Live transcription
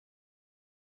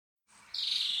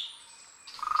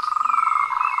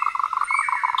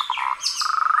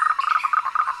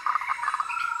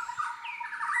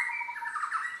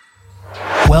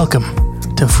Welcome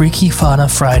to Freaky Fauna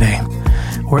Friday,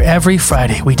 where every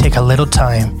Friday we take a little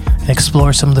time and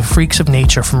explore some of the freaks of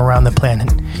nature from around the planet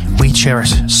we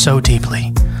cherish so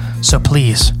deeply. So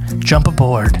please, jump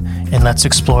aboard and let's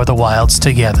explore the wilds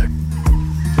together.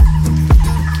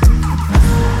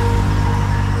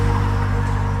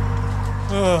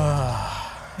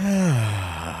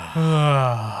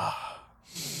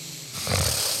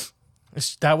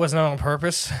 That was not on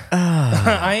purpose.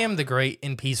 I am the great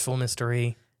and peaceful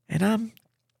mystery. And I'm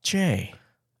Jay.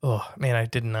 Oh, man, I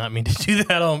did not mean to do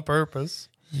that on purpose.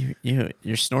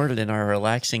 You snorted in our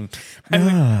relaxing...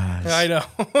 I know.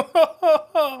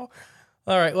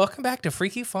 All right, welcome back to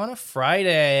Freaky Fauna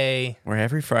Friday. Where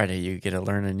every Friday you get to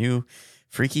learn a new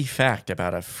freaky fact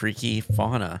about a freaky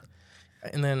fauna.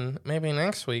 And then maybe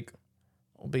next week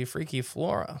will be Freaky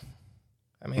Flora.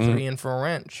 I may throw you in for a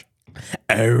wrench.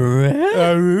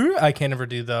 I can't ever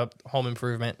do the Home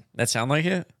Improvement. That sound like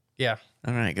it? Yeah.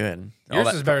 All right, good.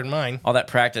 Yours is better than mine. All that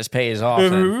practice pays off.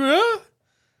 I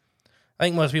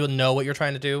think most people know what you're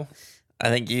trying to do. I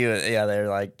think they're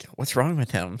like, what's wrong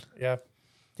with him? Yeah.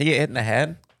 Did he get hit in the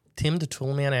head? Tim the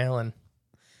Toolman Allen.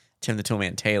 Tim the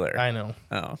Toolman Taylor. I know.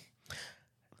 Oh.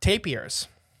 Tapirs.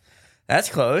 That's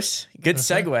close. Good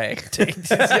segue.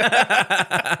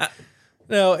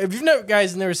 No, if you've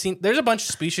never seen, there's a bunch of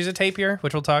species of tapir,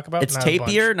 which we'll talk about. It's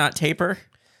tapir, not taper?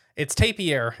 It's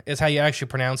tapir is how you actually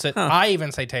pronounce it. Huh. I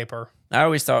even say taper. I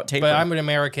always thought taper. But I'm an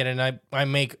American, and I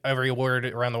make every word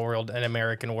around the world an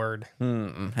American word.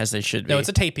 As they should be. No, it's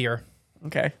a tapir.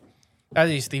 Okay. That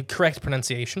is the correct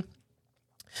pronunciation.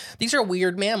 These are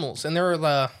weird mammals, and they're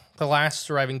the last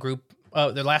surviving group,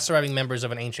 the last surviving members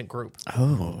of an ancient group.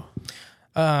 Oh.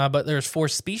 But there's 4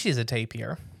 species of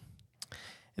tapir.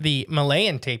 The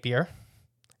Malayan tapir,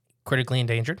 critically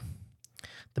endangered.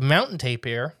 The mountain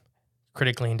tapir,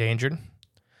 critically endangered.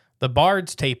 The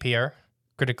Bard's tapir,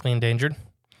 critically endangered.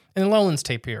 And the lowlands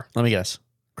tapir. Let me guess.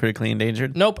 Critically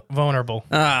endangered? Nope, vulnerable.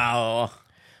 Oh.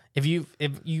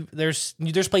 There's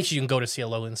places you can go to see a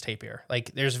lowlands tapir.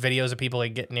 Like there's videos of people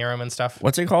like get near them and stuff.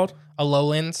 What's it called? A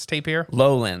lowlands tapir.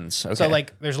 Lowlands. Okay. So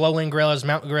like there's lowland gorillas,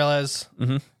 mountain gorillas.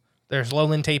 Mm-hmm. There's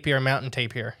lowland tapir, mountain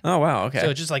tapir. Oh wow. Okay. So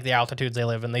it's just like the altitudes they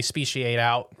live in. They speciate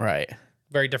out. Right.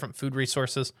 Very different food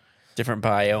resources. Different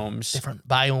biomes. Different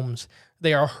biomes.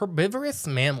 They are herbivorous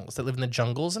mammals that live in the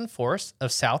jungles and forests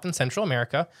of South and Central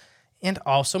America and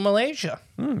also Malaysia.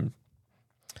 They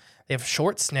have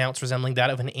short snouts resembling that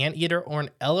of an anteater or an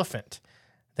elephant.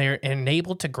 They're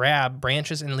enabled to grab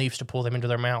branches and leaves to pull them into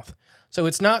their mouth. So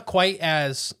it's not quite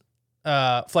as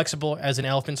flexible as an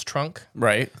elephant's trunk.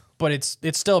 Right. But it's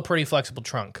still a pretty flexible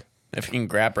trunk. If you can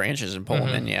grab branches and pull them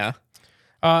in, yeah.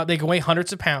 They can weigh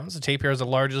hundreds of pounds. The tapir is the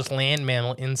largest land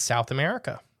mammal in South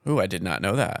America. Ooh, I did not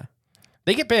know that.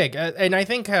 They get big, and I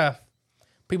think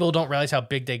people don't realize how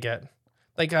big they get.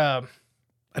 Like, I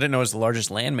didn't know it was the largest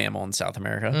land mammal in South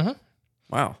America. Mm-hmm.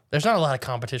 Wow. There's not a lot of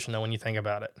competition, though, when you think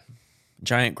about it.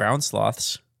 Giant ground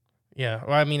sloths. Yeah.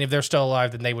 Well, I mean, if they're still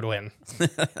alive, then they would win.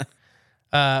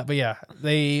 But yeah,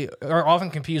 they are often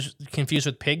confused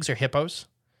with pigs or hippos.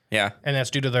 Yeah. And that's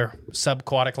due to their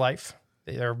subaquatic life.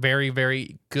 They're very,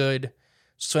 very good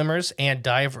swimmers and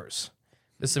divers.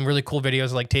 There's some really cool videos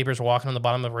of like tapirs walking on the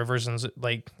bottom of rivers and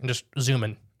just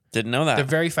zooming. Didn't know that. They're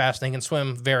very fast. They can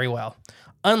swim very well.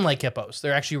 Unlike hippos,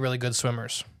 they're actually really good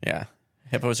swimmers. Yeah.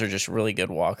 Hippos are just really good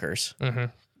walkers. Mm-hmm.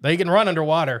 They can run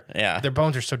underwater. Yeah. Their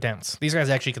bones are so dense. These guys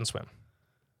actually can swim.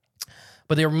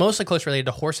 But they were mostly close related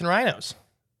to horse and rhinos.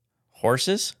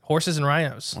 Horses? Horses and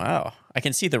rhinos. Wow. I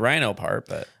can see the rhino part,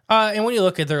 but... And when you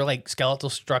look at their like skeletal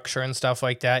structure and stuff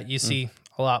like that, you see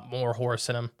a lot more horse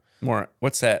in them. More,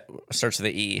 what's that? Starts with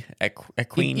the E.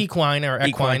 Equine? Equine or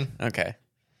equine. Okay.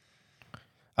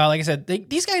 Like I said,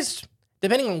 these guys,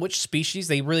 depending on which species,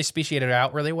 they really speciated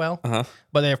out really well. Uh-huh.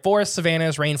 But they're forests,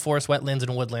 savannas, rainforests, wetlands,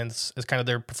 and woodlands is kind of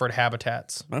their preferred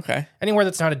habitats. Okay. Anywhere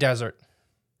that's not a desert.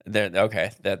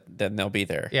 Okay. Then they'll be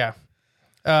there. Yeah.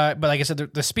 But like I said,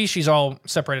 the species all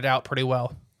separated out pretty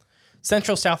well.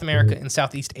 Central South America and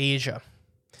Southeast Asia.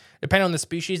 Depending on the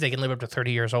species, they can live up to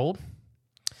 30 years old.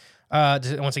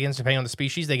 Once again, depending on the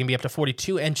species, they can be up to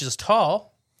 42 inches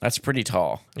tall. That's pretty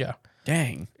tall. Yeah.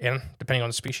 Dang. And depending on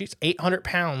the species, 800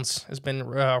 pounds has been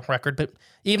record, but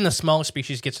even the smallest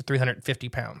species gets to 350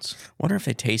 pounds. Wonder if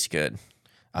they taste good.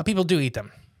 People do eat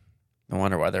them. I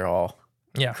wonder why they're all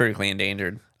critically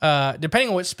endangered. Depending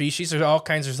on what species, there's all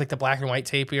kinds. There's like the black and white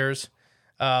tapirs,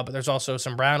 but there's also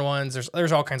some brown ones.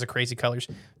 There's all kinds of crazy colors.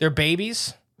 Their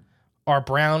babies are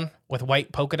brown with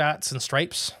white polka dots and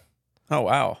stripes. Oh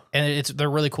wow! And they're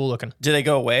really cool looking. Do they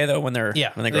go away though when they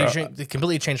grow up? They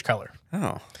completely change color.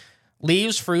 Oh,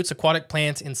 Leaves, fruits, aquatic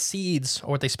plants, and seeds are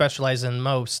what they specialize in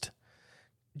most.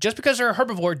 Just because they're a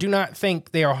herbivore, do not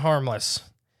think they are harmless.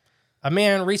 A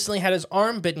man recently had his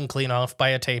arm bitten clean off by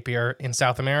a tapir in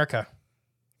South America.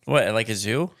 What, like a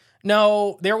zoo?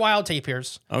 No, they're wild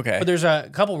tapirs. Okay. But there's a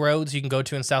couple roads you can go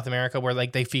to in South America where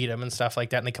like they feed them and stuff like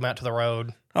that, and they come out to the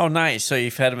road. Oh, nice. So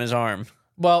you fed him his arm.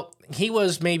 Well, he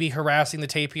was maybe harassing the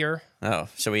tapir. Oh,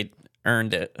 so he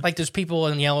earned it. Like there's people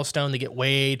in Yellowstone that get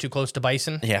way too close to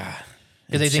bison Yeah.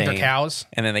 because they think they're Insane. cows.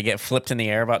 And then they get flipped in the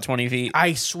air about 20 feet.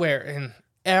 I swear, and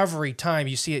every time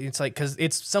you see it, it's like, because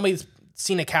it's somebody's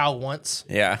seen a cow once.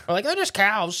 Yeah. Or like, they're just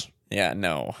cows. Yeah,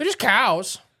 no. They're just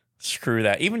cows. Screw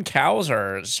that. Even cows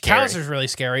are scary. Cows is really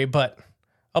scary, but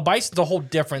a bison's a whole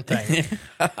different thing.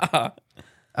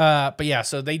 But yeah,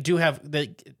 so they do have,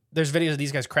 there's videos of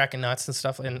these guys cracking nuts and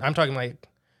stuff, and I'm talking like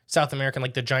South American,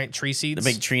 like the giant tree seeds.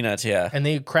 The big tree nuts, yeah. And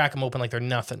they crack them open like they're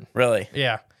nothing. Really?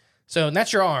 Yeah. So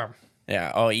that's your arm.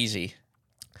 Yeah. Oh, easy.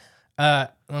 Where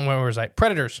was I?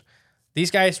 Predators. These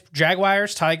guys,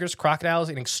 jaguars, tigers, crocodiles,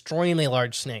 and extremely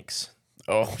large snakes.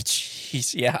 Oh,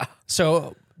 jeez. Yeah.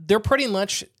 So they're pretty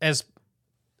much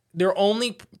their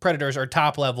only predators are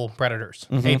top level predators,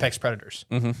 apex predators,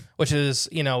 which is,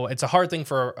 it's a hard thing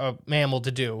for a mammal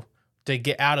to do, to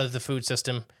get out of the food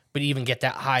system, but even get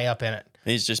that high up in it.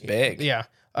 He's just big. Yeah.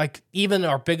 Like even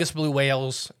our biggest blue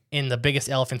whales and the biggest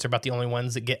elephants are about the only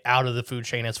ones that get out of the food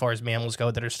chain as far as mammals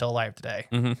go that are still alive today.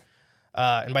 And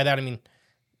by that, I mean,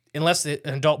 unless an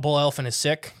adult bull elephant is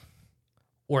sick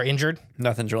or injured,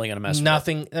 Nothing's really going to mess with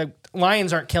nothing.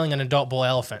 Lions aren't killing an adult bull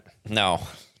elephant. it. No,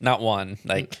 not one.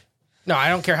 Like, No, I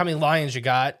don't care how many lions you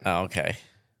got. oh, okay.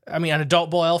 I mean, an adult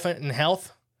bull elephant in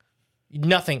health,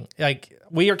 nothing. Like,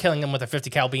 we are killing them with a 50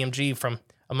 cal BMG from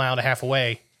a mile and a half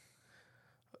away.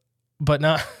 But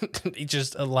not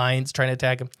just a lion's trying to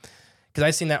attack him. Because I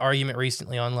seen that argument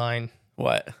recently online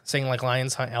What? saying like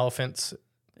lions hunt elephants.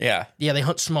 Yeah. Yeah, they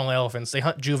hunt small elephants. They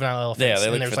hunt juvenile elephants. Yeah, they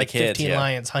look and there's for the like kids, 15 yeah.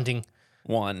 lions hunting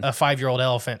One. a 5-year-old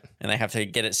elephant. And they have to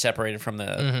get it separated from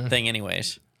the thing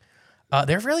anyways.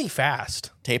 They're really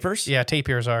fast. Tapirs? Yeah,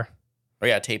 tapirs are. Oh,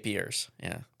 yeah, tapirs.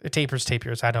 Yeah.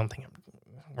 Tapirs. I don't think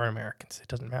we're Americans. It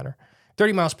doesn't matter.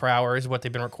 30 miles per hour is what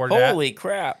they've been recorded at. Holy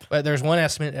crap. But there's one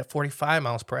estimate at 45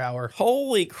 miles per hour.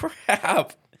 Holy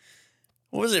crap.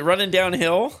 What was it, running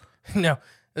downhill? No,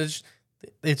 it's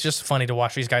just funny to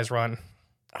watch these guys run.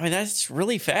 I mean, that's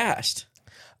really fast.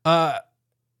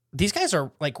 These guys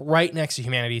are like right next to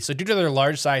humanity. So due to their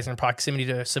large size and proximity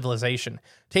to civilization,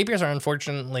 tapirs are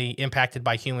unfortunately impacted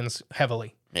by humans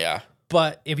heavily. Yeah.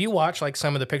 But if you watch like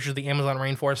some of the pictures of the Amazon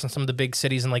rainforest and some of the big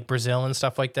cities in like Brazil and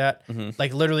stuff like that,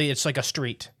 like literally it's like a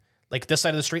street. Like this side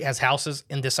of the street has houses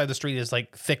and this side of the street is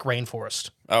like thick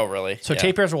rainforest. Oh, really? So Yeah.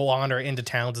 tapirs will wander into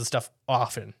towns and stuff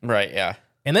often. Right, yeah.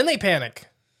 And then they panic.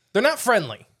 They're not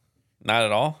friendly. Not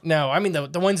at all? No, I mean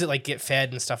the ones that like get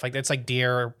fed and stuff like that. It's like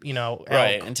deer, elk.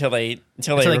 Right, until they get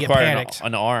require panicked.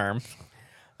 an arm.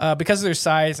 Because of their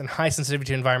size and high sensitivity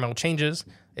to environmental changes,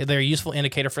 they're a useful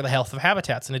indicator for the health of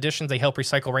habitats. In addition, they help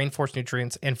recycle rainforest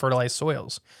nutrients and fertilize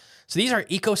soils. So these are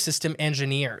ecosystem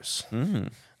engineers.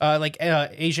 Like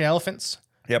Asian elephants,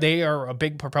 Yep. they are a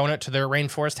big proponent to their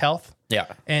rainforest health. Yeah.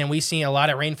 And we see a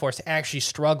lot of rainforests actually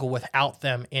struggle without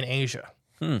them in Asia.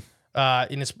 And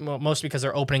it's mostly because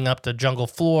they're opening up the jungle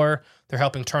floor. They're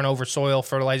helping turn over soil,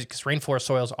 fertilize, because rainforest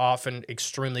soil is often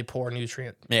extremely poor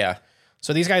nutrient. Yeah.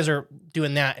 So these guys are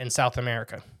doing that in South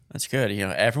America. That's good.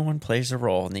 Everyone plays a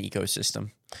role in the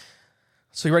ecosystem.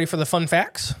 So you ready for the fun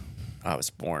facts? I was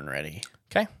born ready.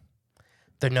 Okay.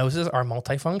 Their noses are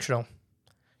multifunctional.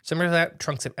 Similar to that,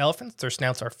 trunks of elephants, their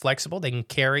snouts are flexible. They can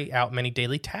carry out many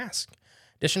daily tasks. In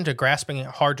addition to grasping at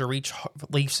hard-to-reach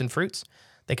leaves and fruits,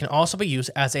 they can also be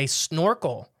used as a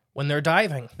snorkel when they're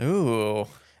diving. Ooh.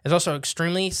 It's also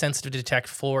extremely sensitive to detect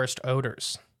forest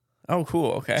odors. Oh,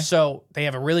 cool. Okay. So they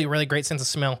have a really, really great sense of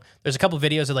smell. There's a couple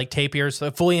videos of like tapirs,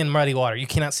 fully in muddy water. You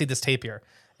cannot see this tapir.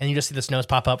 And you just see this nose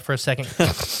pop up for a second.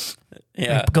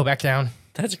 Yeah. Go back down.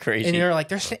 That's crazy. And you're like,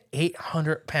 there's an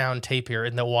 800-pound tapir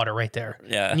in the water right there.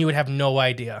 Yeah. And you would have no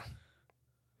idea.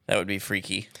 That would be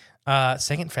freaky.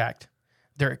 Second fact,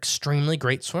 they're extremely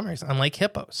great swimmers, unlike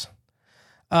hippos.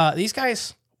 These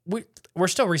guys, we're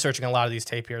still researching a lot of these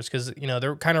tapirs because,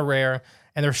 they're kind of rare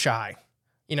and they're shy.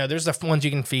 There's the ones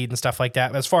you can feed and stuff like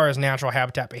that. But as far as natural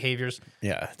habitat behaviors,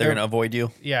 Yeah. They're going to avoid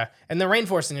you. yeah. And the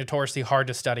rainforest is notoriously hard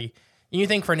to study. You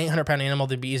think for an 800-pound animal,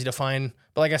 they'd be easy to find.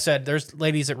 But like I said, there's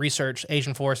ladies that research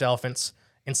Asian forest elephants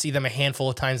and see them a handful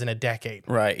of times in a decade.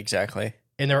 Right. Exactly.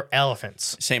 And they're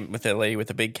elephants. Same with the lady with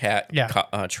the big cat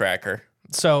tracker.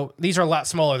 So these are a lot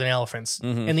smaller than elephants.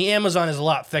 And the Amazon is a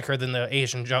lot thicker than the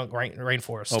Asian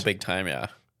rainforest. Oh, big time. Yeah.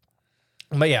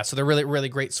 But yeah, so they're really, really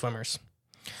great swimmers.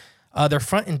 Their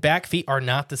front and back feet are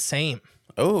not the same.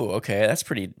 Oh, okay. That's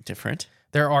pretty different.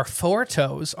 There are 4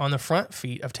 toes on the front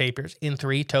feet of tapirs and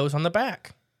 3 toes on the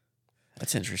back.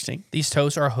 That's interesting. These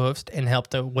toes are hoofed and help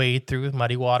to wade through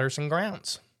muddy waters and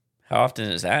grounds. How often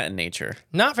is that in nature?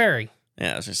 Not very.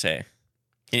 Yeah, I was going to say.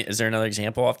 Is there another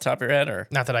example off the top of your head? Or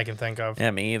Not that I can think of.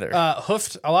 Yeah, me either.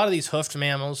 Hoofed. A lot of these hoofed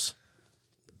mammals,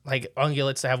 like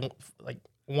ungulates that have like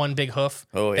one big hoof,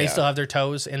 they still have their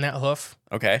toes in that hoof.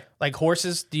 Okay. Like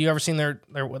horses, do you ever seen their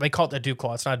they call it a dew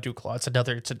claw. It's not a dew claw. It's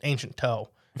an ancient toe.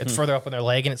 It's further up on their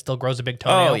leg and it still grows a big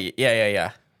toenail. Oh,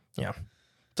 yeah. Yeah.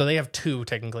 So they have 2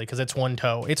 technically because it's one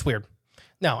toe. It's weird.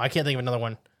 No, I can't think of another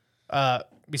one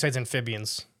besides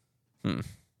amphibians.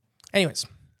 Anyways,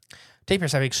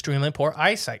 tapirs have extremely poor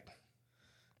eyesight.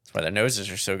 That's why their noses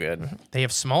are so good. They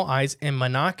have small eyes and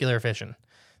monocular vision.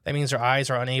 That means their eyes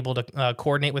are unable to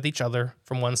coordinate with each other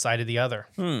from one side to the other.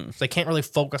 So they can't really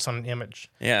focus on an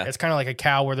image. Yeah. It's kind of like a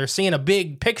cow where they're seeing a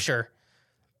big picture,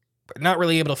 but not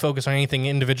really able to focus on anything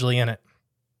individually in it.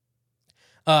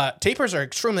 Tapirs are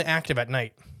extremely active at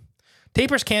night.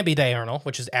 Tapirs can be diurnal,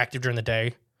 which is active during the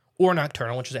day, or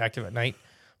nocturnal, which is active at night.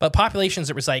 But populations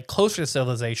that reside closer to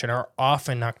civilization are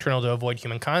often nocturnal to avoid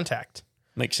human contact.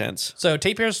 Makes sense. So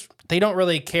tapirs, they don't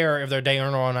really care if they're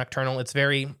diurnal or nocturnal. It's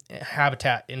very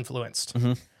habitat influenced.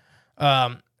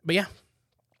 But yeah,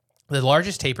 the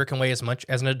largest tapir can weigh as much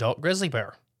as an adult grizzly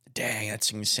bear. Dang,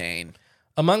 that's insane.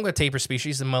 Among the tapir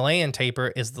species, the Malayan tapir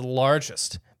is the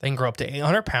largest. They can grow up to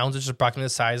 800 pounds, which is approximately the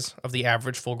size of the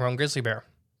average full-grown grizzly bear.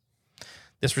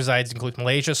 This includes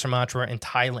Malaysia, Sumatra, and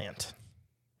Thailand.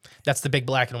 That's the big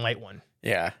black and white one.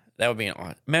 Yeah, that would be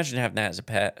imagine having that as a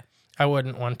pet. I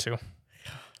wouldn't want to.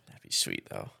 That'd be sweet,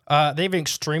 though. They have an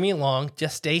extremely long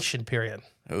gestation period.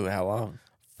 Oh, how long?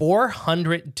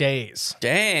 400 days.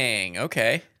 Dang,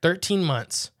 okay. 13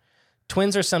 months.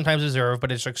 Twins are sometimes observed,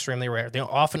 but it's extremely rare. They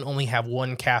often only have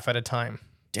one calf at a time.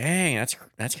 Dang,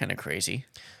 that's kind of crazy.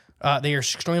 They are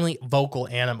extremely vocal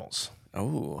animals.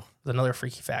 Oh. That's another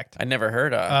freaky fact. I never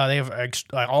heard of. They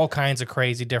have all kinds of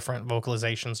crazy different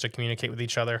vocalizations to communicate with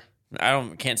each other.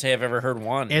 Can't say I've ever heard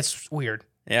one. It's weird.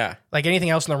 Yeah. Like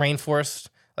anything else in the rainforest.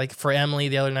 Like for Emily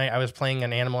the other night, I was playing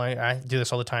an animal. I do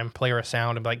this all the time. Play her a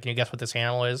sound and be like, can you guess what this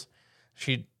animal is?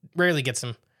 She rarely gets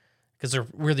them because they're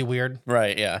really weird.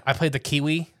 Right, yeah. I played the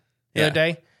kiwi the other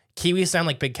day. Kiwis sound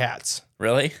like big cats.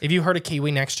 Really? If you heard a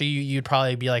kiwi next to you, you'd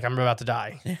probably be like, I'm about to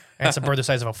die. And it's a bird the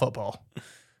size of a football.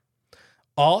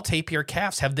 All tapir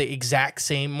calves have the exact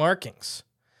same markings.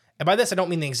 And by this, I don't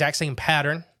mean the exact same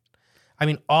pattern. I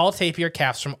mean, all tapir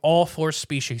calves from all 4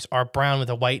 species are brown with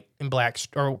white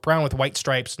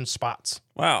stripes and spots.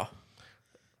 Wow.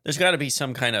 There's got to be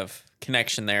some kind of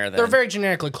connection there. Then. They're very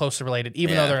genetically closely related,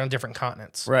 even though they're on different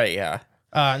continents. Right, yeah.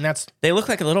 And they look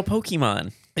like a little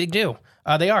Pokemon. They do.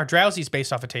 They are. Drowsy's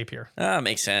based off a tapir.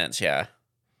 Makes sense, yeah.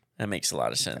 That makes a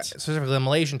lot of sense. Specifically, the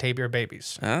Malaysian tapir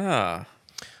babies.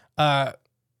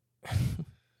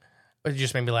 It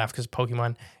just made me laugh because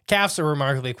Pokemon. Calves are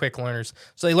remarkably quick learners.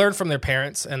 So they learn from their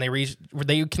parents, and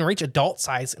they can reach adult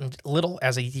size in little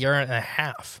as a year and a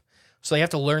half. So they have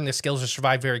to learn the skills to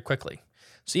survive very quickly.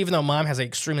 So even though mom has an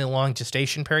extremely long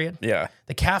gestation period,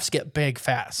 the calves get big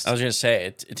fast. I was going to say,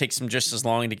 it takes them just as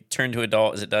long to turn to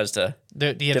adult as it does to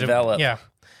develop. Yeah.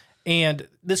 And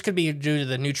this could be due to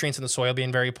the nutrients in the soil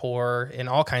being very poor and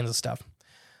all kinds of stuff.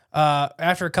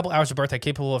 After a couple hours of birth, they're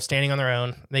capable of standing on their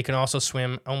own. They can also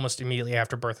swim almost immediately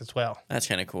after birth as well. That's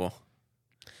kind of cool.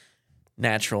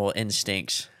 Natural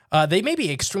instincts. They may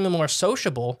be extremely more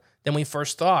sociable than we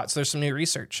first thought. So there's some new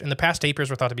research. In the past, tapirs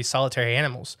were thought to be solitary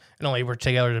animals and only were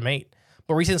together to mate.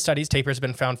 But recent studies, tapirs have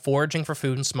been found foraging for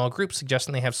food in small groups,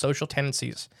 suggesting they have social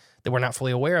tendencies that we're not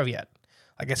fully aware of yet.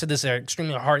 Like I said, this is an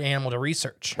extremely hard animal to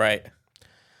research. Right.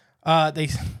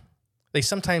 They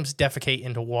sometimes defecate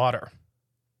into water.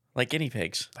 Like guinea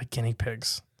pigs.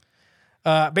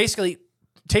 Basically,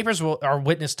 tapirs are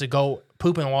witnessed to go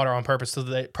poop in the water on purpose so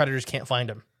that predators can't find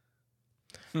them.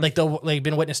 Like they've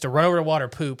been witnessed to run over the water,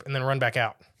 poop, and then run back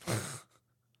out.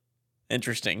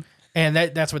 Interesting. And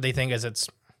that's what they think is it's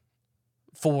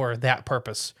for that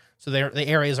purpose. So the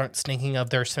areas aren't stinking of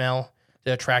their smell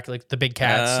to attract like the big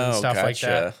cats and stuff like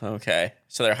that. Okay.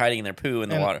 So they're hiding their poo in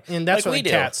the water. And that's like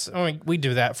what cats. I mean, we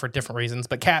do that for different reasons.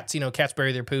 But cats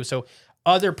bury their poo, so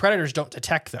other predators don't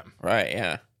detect them. Right,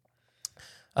 yeah.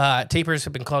 Tapirs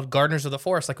have been called gardeners of the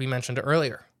forest, like we mentioned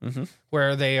earlier,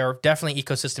 where they are definitely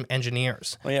ecosystem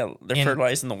engineers. Well, yeah, they're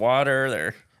fertilizing the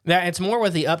water. It's more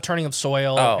with the upturning of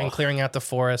soil and clearing out the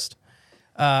forest.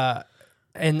 And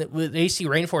they see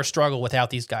rainforest struggle without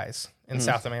these guys in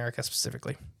South America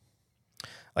specifically.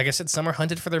 Like I said, some are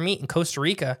hunted for their meat. In Costa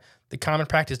Rica, the common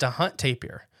practice is to hunt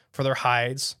tapir for their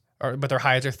hides, but their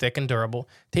hides are thick and durable.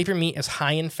 Tapir meat is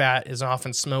high in fat, is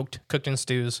often smoked, cooked in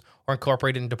stews, or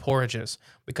incorporated into porridges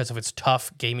because of its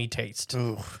tough, gamey taste.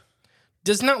 Ooh.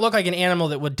 Does not look like an animal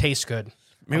that would taste good.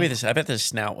 Maybe I bet the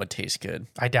snout would taste good.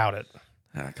 I doubt it.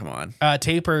 Come on.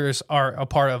 Tapirs are a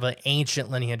part of an ancient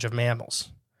lineage of mammals.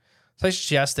 So I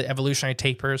suggest that evolutionary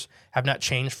tapirs have not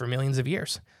changed for millions of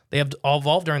years. They have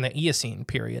evolved during the Eocene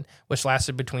period, which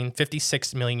lasted between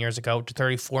 56 million years ago to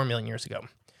 34 million years ago.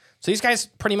 So these guys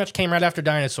pretty much came right after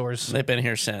dinosaurs. They've been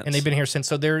here since. And they've been here since.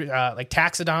 So they're like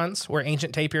taxodons, were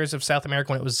ancient tapirs of South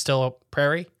America when it was still a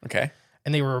prairie. Okay.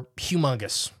 And they were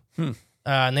humongous.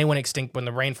 And they went extinct when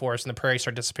the rainforest and the prairie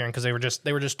started disappearing because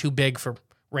they were just too big for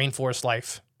rainforest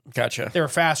life. Gotcha. They were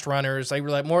fast runners. They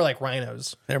were more like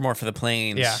rhinos. They're more for the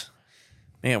plains. Yeah.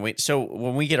 Man, so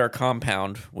when we get our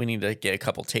compound, we need to get a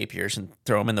couple tapirs and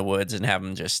throw them in the woods and have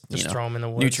them just throw them in the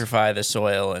woods. Nutrify the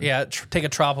soil. And take a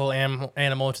tropical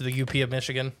animal to the UP of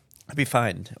Michigan. That'd be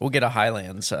fine. We'll get a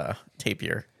Highlands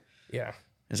tapir. Yeah.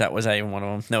 Was that even one of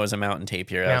them? No, it was a mountain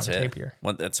tapir. That's mountain it. tapir.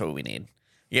 That's what we need.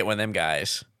 You get one of them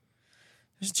guys.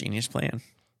 It's a genius plan.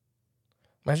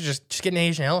 Imagine just get an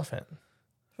Asian elephant.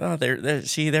 Oh, they're a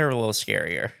little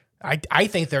scarier. I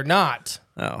think they're not.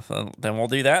 Oh, well, then we'll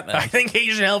do that then. I think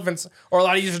Asian elephants are a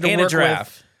lot easier to and work a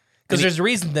giraffe. with. Because there's a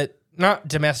reason that, not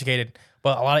domesticated,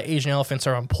 but a lot of Asian elephants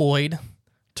are employed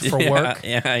for work.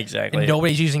 Yeah, exactly. And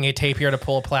nobody's using a tapir to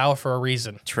pull a plow for a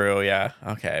reason. True, yeah.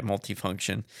 Okay,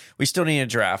 multifunction. We still need a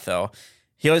giraffe, though.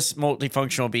 His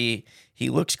multifunctional he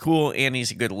looks cool and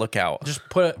he's a good lookout. Just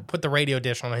put the radio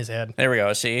dish on his head. There we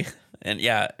go, see? And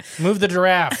yeah. Move the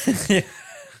giraffe.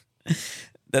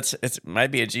 It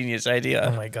might be a genius idea.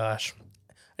 Oh my gosh.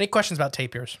 Any questions about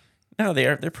tapirs? No,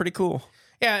 they're pretty cool.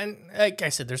 Yeah, and like I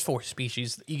said, there's 4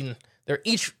 species. They're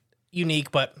each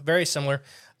unique, but very similar.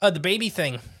 The baby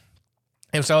thing,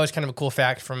 it was always kind of a cool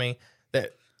fact for me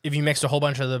that if you mixed a whole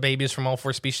bunch of the babies from all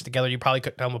 4 species together, you probably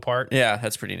couldn't tell them apart. Yeah,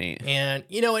 that's pretty neat. And,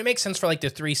 it makes sense for like the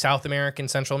 3 South American,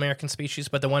 Central American species,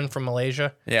 but the one from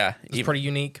Malaysia is pretty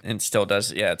unique. And still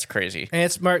does. Yeah, it's crazy. And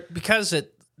it's smart because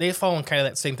they fall in kind of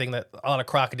that same thing that a lot of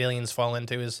crocodilians fall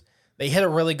into is they hit a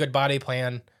really good body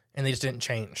plan and they just didn't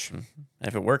change.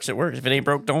 If it works, it works. If it ain't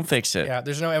broke, don't fix it. Yeah,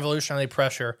 there's no evolutionary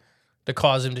pressure to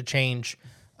cause them to change.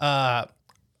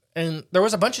 And there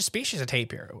was a bunch of species of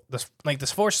tapir. The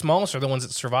 4 smallest are the ones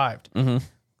that survived. Mm-hmm.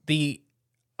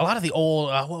 A lot of the old,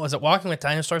 Walking with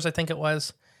Dinosaurs, I think it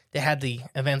was, they had the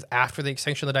events after the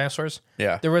extinction of the dinosaurs.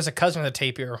 Yeah. There was a cousin of the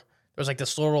tapir. There was like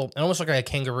this little, it almost looked like a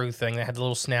kangaroo thing that had the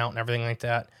little snout and everything like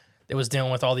that. It was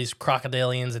dealing with all these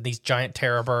crocodilians and these giant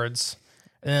terror birds.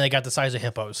 And then they got the size of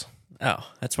hippos. Oh,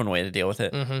 that's one way to deal with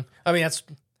it. Mm-hmm. I mean, that's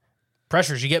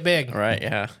pressures. You get big. Right,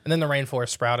 yeah. And then the rainforest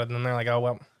sprouted, and then they're like, oh,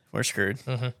 well. We're screwed.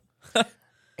 Mm-hmm.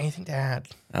 Anything to add?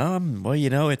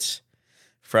 Well, it's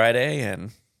Friday,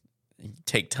 and you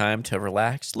take time to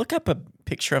relax. Look up a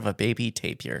picture of a baby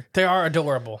tapir. They are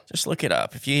adorable. Just look it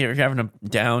up. If you're having a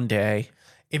down day.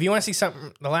 If you want to see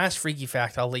something, the last freaky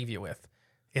fact I'll leave you with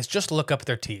is just look up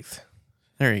their teeth.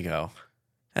 There you go.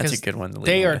 That's a good one to leave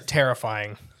They are with.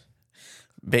 Terrifying.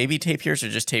 Baby tapirs or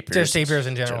just tapirs? Just tapirs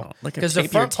in general. Because the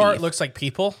front part looks like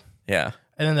people. Yeah.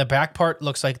 And then the back part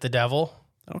looks like the devil.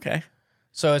 Okay.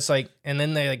 So it's like, and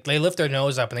then they lift their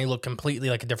nose up and they look completely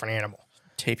like a different animal.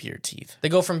 Tapir teeth. They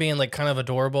go from being like kind of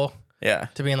adorable. Yeah.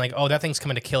 To being like, oh, that thing's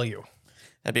coming to kill you.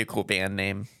 That'd be a cool band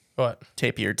name. What?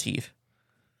 Tapir teeth.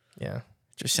 Yeah.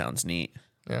 Just sounds neat.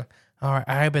 Yeah. All right.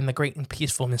 I've been the great and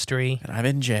peaceful mystery. And I've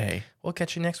been Jay. We'll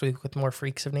catch you next week with more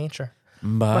Freaks of Nature.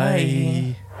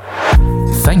 Bye.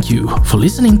 Thank you for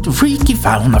listening to Freaky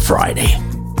Fauna Friday.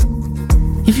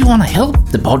 If you want to help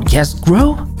the podcast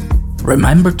grow,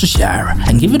 remember to share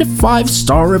and give it a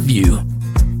 5-star review.